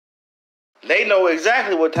They know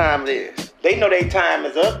exactly what time it is. They know their time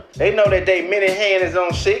is up. They know that their minute hand is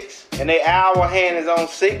on 6 and their hour hand is on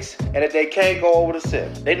 6 and that they can't go over the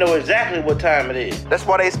 7. They know exactly what time it is. That's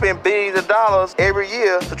why they spend billions of dollars every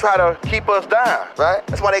year to try to keep us down, right?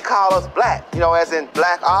 That's why they call us black, you know, as in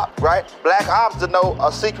black ops, right? Black ops denote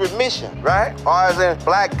a secret mission, right? Or as in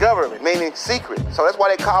black government, meaning secret. So that's why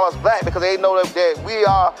they call us black, because they know that we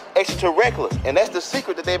are extraterrestrials, and that's the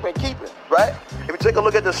secret that they've been keeping, right? If you take a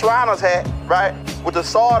look at the Shriners hat, right, with the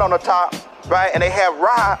sword on the top, right, and they have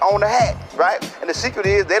Ra on the hat, right? And the secret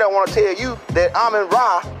is they don't want to tell you that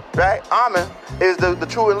Amen-Ra, right? Amen is the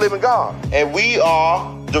true and living God. And we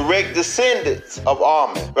are direct descendants of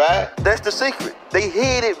Amen, right? That's the secret. They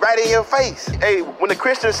hid it right in your face. Hey, when the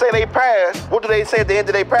Christians say they prayers, what do they say at the end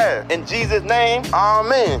of their prayers? In Jesus' name,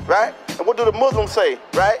 Amen, right? And what do the Muslims say,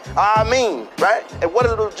 right? Amen, right? And what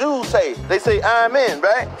do the Jews say? They say Amen,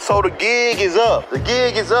 right? So the gig is up. The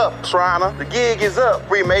gig is up, Shriner. The gig is up,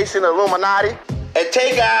 Freemason, Illuminati. And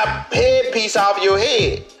take our headpiece off your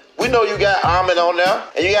head. We know you got Amen on there,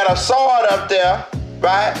 and you got a sword up there,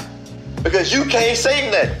 right? Because you can't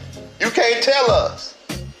say nothing. You can't tell us,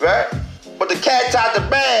 right? But the cat's out the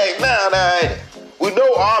bag now, ain't it? We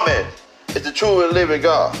know Amen is the true and living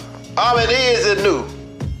God. Amen is anew.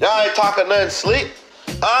 Y'all ain't talking nothing slick.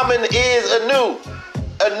 Amen is anew.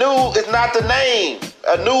 Anew is not the name.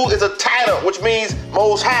 Anew is a title, which means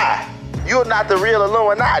most high. You're not the real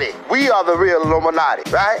Illuminati. We are the real Illuminati,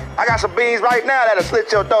 right? I got some beans right now that'll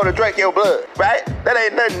slit your throat and drink your blood, right? That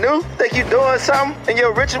ain't nothing new. Think you doing something in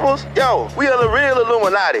your rituals? Yo, we are the real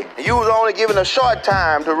Illuminati. And you was only given a short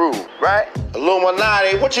time to rule, right?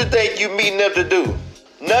 Illuminati, what you think you meeting up to do?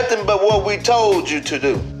 Nothing but what we told you to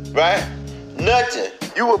do, right? Nothing.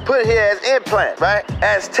 You were put here as implants, right?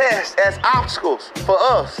 As tests, as obstacles for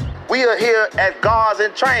us. We are here as guards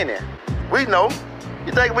in training. We know.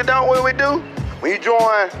 You think we don't what we do? When you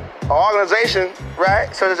join an organization, right,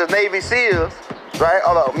 such as the Navy SEALs, right,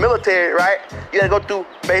 or the military, right, you gotta go through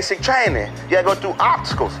basic training. You gotta go through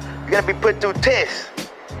obstacles. You gotta be put through tests,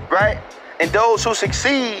 right? And those who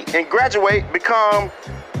succeed and graduate become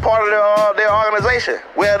part of their organization.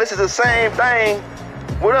 Well, this is the same thing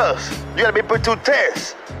with us. You gotta be put through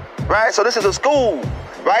tests, right? So this is a school,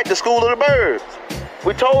 right? The school of the birds.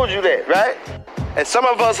 We told you that, right? And some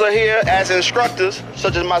of us are here as instructors,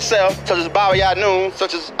 such as myself, such as Baba Yanun,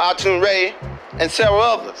 such as Atun Ray, and several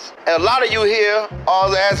others. And a lot of you here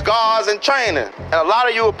are as guards in training. And a lot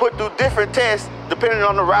of you will put through different tests depending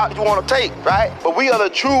on the route you want to take, right? But we are the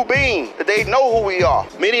true being, that they know who we are.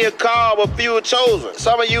 Many are called, but few are chosen.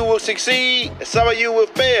 Some of you will succeed, and some of you will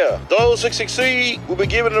fail. Those who succeed will be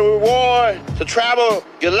given the reward to travel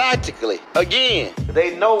galactically again.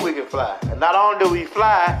 They know we can fly. And not only do we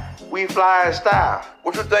fly in style.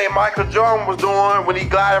 What you think Michael Jordan was doing when he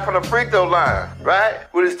glided from the free throw line, right?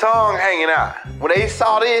 With his tongue hanging out. When they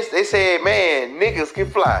saw this, they said, man, niggas can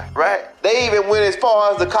fly, right? They even went as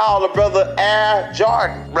far as to call the brother Air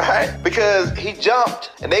Jordan, right? Because he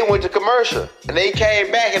jumped and they went to commercial. And they came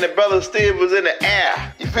back and the brother still was in the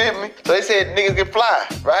air. You feel me? So they said niggas can fly,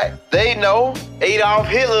 right? They know Adolf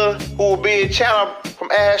Hitler, who was being channeled from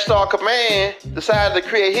Ashtar Command, decided to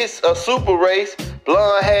create his super race,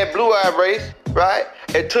 blonde hair, blue eye race, right?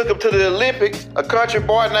 And took him to the Olympics. A country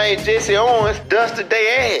boy named Jesse Owens dusted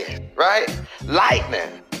their ass, right?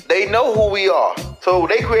 Lightning. They know who we are. So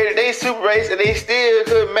they created their super race and they still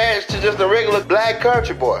couldn't match to just a regular black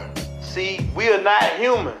country boy. See, we are not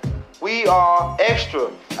human. We are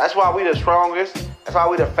extra. That's why we the strongest. That's why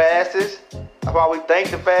we the fastest. That's why we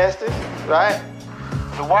think the fastest, right?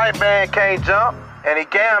 The white man can't jump and he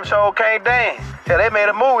damn sure can't dance. Yeah, they made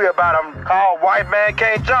a movie about him called White Man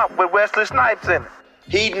Can't Jump with Wesley Snipes in it.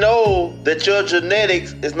 He know that your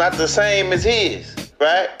genetics is not the same as his,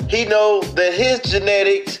 right? He know that his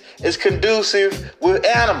genetics is conducive with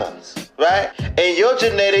animals, right? And your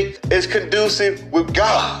genetics is conducive with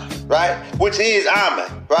God, right? Which is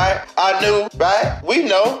Amen, right? I knew, right? We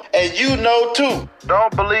know, and you know too.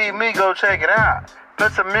 Don't believe me, go check it out.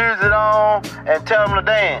 Put some music on and tell them to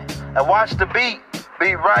dance. And watch the beat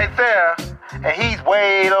be right there, and he's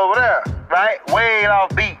way over there, right? Way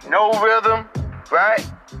off beat, no rhythm, right?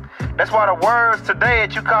 That's why the words today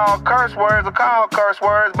that you call curse words are called curse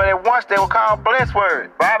words, but at once they were called blessed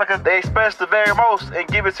words, right? Because they express the very most in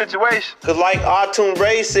given situation. Because like Atun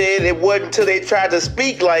Ray said, it wasn't until they tried to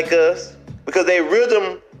speak like us, because their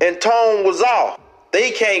rhythm and tone was off. They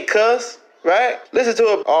can't cuss. Right? Listen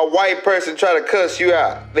to a white person try to cuss you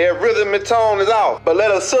out. Their rhythm and tone is off. But let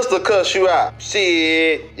a sister cuss you out.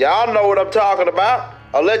 Shit, y'all know what I'm talking about.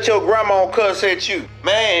 Or let your grandma cuss at you.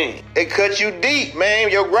 Man, it cut you deep,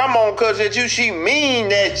 man. Your grandma cuss at you, she mean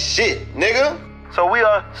that shit, nigga. So we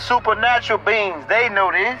are supernatural beings. They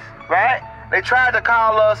know this, right? They tried to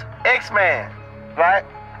call us X-Men, right?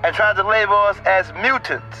 And tried to label us as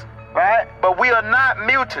mutants, right? But we are not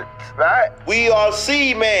mutants, right? We are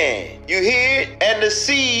seed-man. You hear it? And the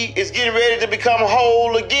seed is getting ready to become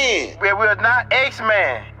whole again. We are not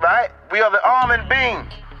X-Men, right? We are the almond being.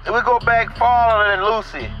 And we go back farther than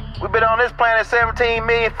Lucy. We've been on this planet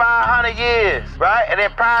 17,500,000 years, right? And then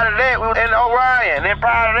prior to that, we was in Orion. And then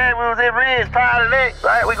prior to that, we was in Riz. Prior to that,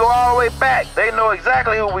 right? We go all the way back. They know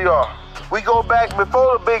exactly who we are. We go back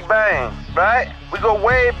before the Big Bang, right? We go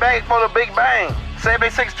way back before the Big Bang,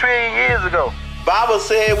 76 trillion years ago. Bible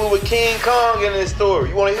said we were King Kong in this story.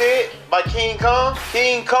 You want to hear it about King Kong?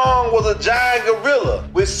 King Kong was a giant gorilla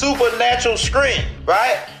with supernatural strength,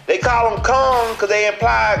 right? They call him Kong because they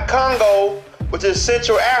imply Congo, which is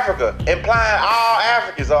Central Africa, implying all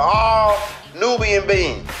Africans or all Nubian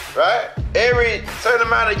beings, right? Every certain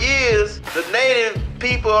amount of years, the native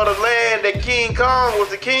people of the land that King Kong was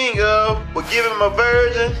the king of would give him a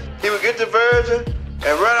virgin. He would get the virgin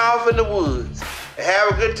and run off in the woods and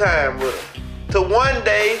have a good time with her. Till one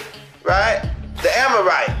day, right, the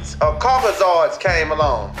Amorites or Caucasoids came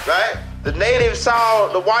along, right? The natives saw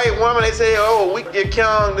the white woman, they said, oh, we can get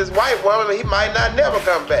Kong this white woman, he might not never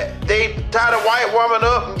come back. They tie the white woman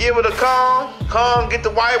up and give her to Kong. Kong get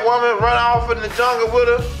the white woman, run off in the jungle with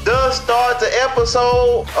her. Thus starts the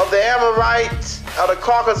episode of the Amorites, or the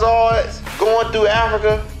Caucasoids, going through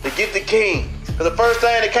Africa to get the king. Because the first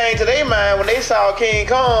thing that came to their mind when they saw King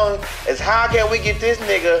Kong is how can we get this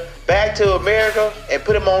nigga back to America and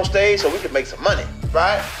put him on stage so we can make some money,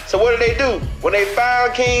 right? So what did they do? When they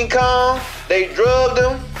found King Kong, they drugged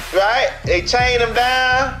him, right? They chained him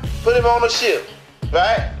down, put him on a ship,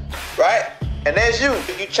 right? Right? And that's you.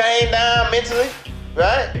 You chained down mentally,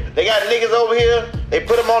 right? They got niggas over here, they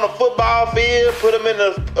put them on a football field, put them in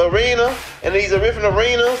the arena, in these different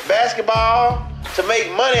arenas, basketball, to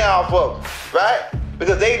make money off of them, right?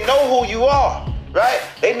 Because they know who you are, right?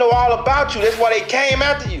 They know all about you. That's why they came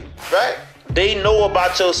after you, right? They know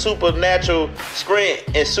about your supernatural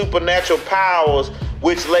strength and supernatural powers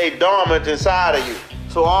which lay dormant inside of you.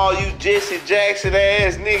 So all you Jesse Jackson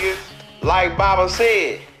ass niggas, like Baba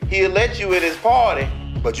said, he'll let you in his party,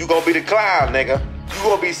 but you gonna be the clown, nigga. You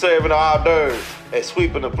gonna be serving hors d'oeuvres and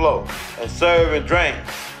sweeping the floor and serving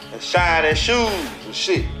drinks and shining shoes and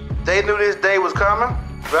shit. They knew this day was coming,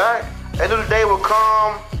 right? They knew the day would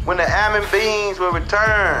come when the almond beings will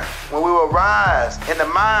return, when we will rise in the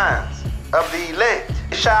minds of the elect.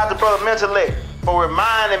 Shout out to Brother Mentellect for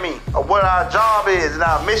reminding me of what our job is and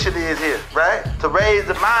our mission is here, right? To raise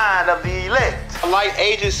the mind of the elect. Like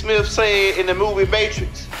Agent Smith said in the movie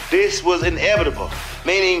Matrix, this was inevitable,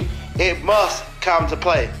 meaning it must come to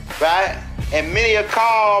play, right? And many are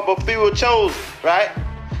called, but few are chosen, right?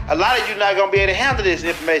 A lot of you not gonna be able to handle this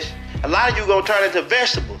information. A lot of you gonna turn into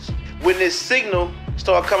vegetables. When this signal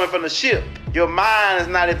start coming from the ship, your mind is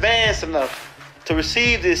not advanced enough to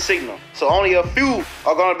receive this signal. So only a few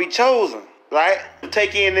are gonna be chosen, right? To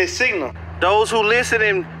take in this signal. Those who listen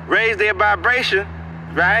and raise their vibration,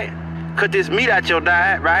 right? Cut this meat out your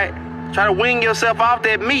diet, right? Try to wing yourself off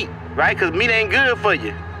that meat, right? Cause meat ain't good for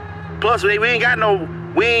you. Plus, we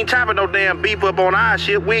ain't chopping no damn beef up on our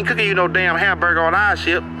ship. We ain't cooking you no damn hamburger on our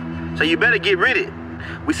ship. So you better get rid of it.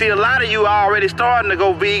 We see a lot of you already starting to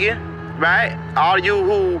go vegan, right? All of you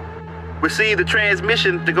who received the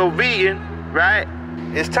transmission to go vegan, right?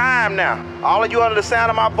 It's time now. All of you under the sound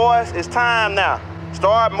of my voice, it's time now.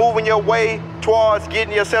 Start moving your way towards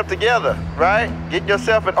getting yourself together, right? Getting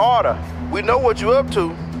yourself in order. We know what you're up to,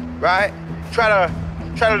 right? Try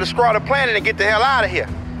to destroy the planet and get the hell out of here.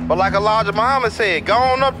 But like Elijah Muhammad said, go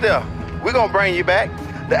on up there. We're gonna bring you back.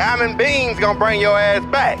 The almond beings gonna bring your ass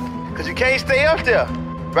back. Cause you can't stay up there,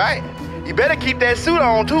 right? You better keep that suit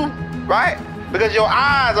on too, right? Because your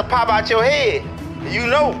eyes will pop out your head. You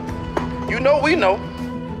know, we know.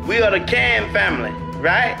 We are the Can family,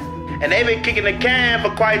 right? And they've been kicking the can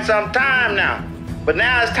for quite some time now. But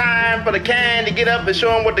now it's time for the can to get up and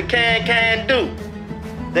show them what the can do.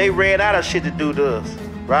 They ran out of shit to do to us,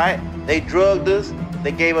 right? They drugged us,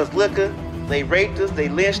 they gave us liquor, they raped us, they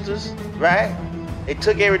lynched us, right? They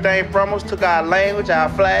took everything from us, took our language, our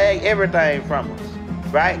flag, everything from us,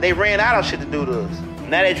 right? They ran out of shit to do to us.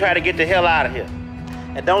 Now they try to get the hell out of here.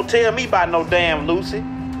 And don't tell me about no damn Lucy,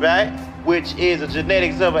 right? Which is a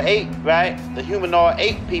genetics of an ape, right? The humanoid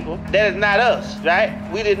ape people. That is not us, right?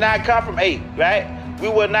 We did not come from ape, right? We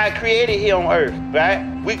were not created here on Earth,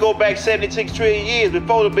 right? We go back 76 trillion years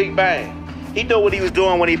before the Big Bang. He know what he was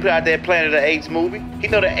doing when he put out that Planet of the Apes movie. He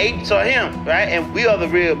know the apes are him, right? And we are the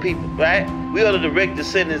real people, right? We are the direct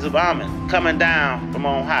descendants of Amen, coming down from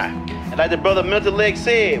on high. And like the brother Mentellect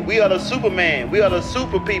said, we are the Superman. We are the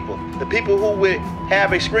super people. The people who would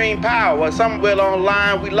have extreme power. Well, somewhere along the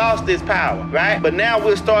line, we lost this power, right? But now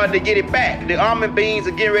we're starting to get it back. The Amen beings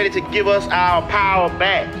are getting ready to give us our power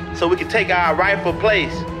back so we can take our rightful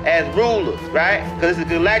place as rulers, right? Because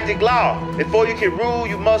it's a galactic law. Before you can rule,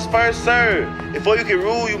 you must first serve. Before you can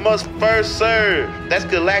rule, you must first serve. That's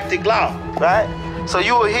galactic law, right? So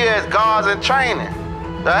you are here as gods in training,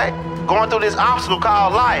 right? Going through this obstacle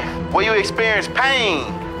called life, where you experience pain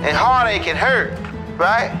and heartache and hurt,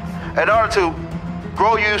 right? In order to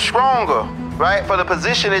grow you stronger, right? For the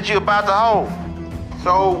position that you're about to hold.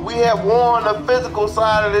 So we have won the physical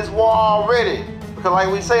side of this war already. Because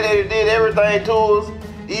like we say, they did everything to us,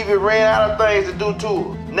 even ran out of things to do to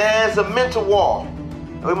us. Now it's a mental war.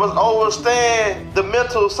 We must understand the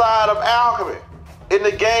mental side of alchemy. In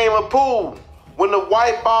the game of pool, when the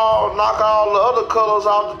white ball knock all the other colors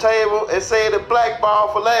off the table and say the black ball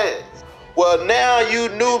for last. Well, now you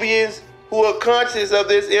Nubians who are conscious of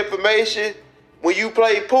this information, when you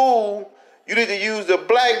play pool, you need to use the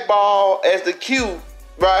black ball as the cue,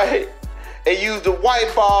 right? And use the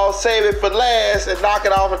white ball, save it for last, and knock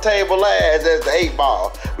it off the table last as the 8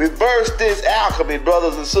 ball. Reverse this alchemy,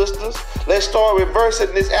 brothers and sisters. Let's start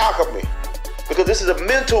reversing this alchemy. Because this is a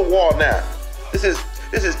mental war now. This is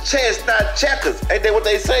chess, not checkers. Ain't that what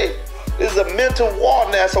they say? This is a mental war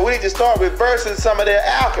now, so we need to start reversing some of their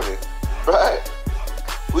alchemy, right?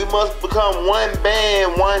 We must become one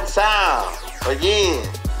band, one sound. Again,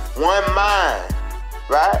 one mind,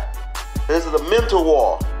 right? This is a mental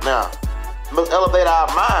war now. We must elevate our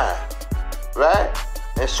mind, right?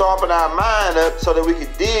 And sharpen our mind up so that we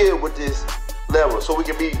can deal with this level, so we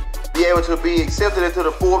can be able to be accepted into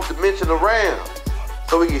the 4th dimensional realm,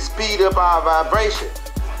 so we can speed up our vibration,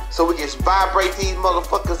 so we can vibrate these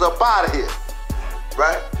motherfuckers up out of here,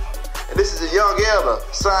 right? And this is a young elder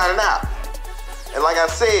signing out. And like I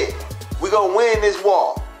said, we gonna win this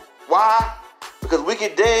war. Why? Because we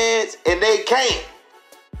can dance and they can't.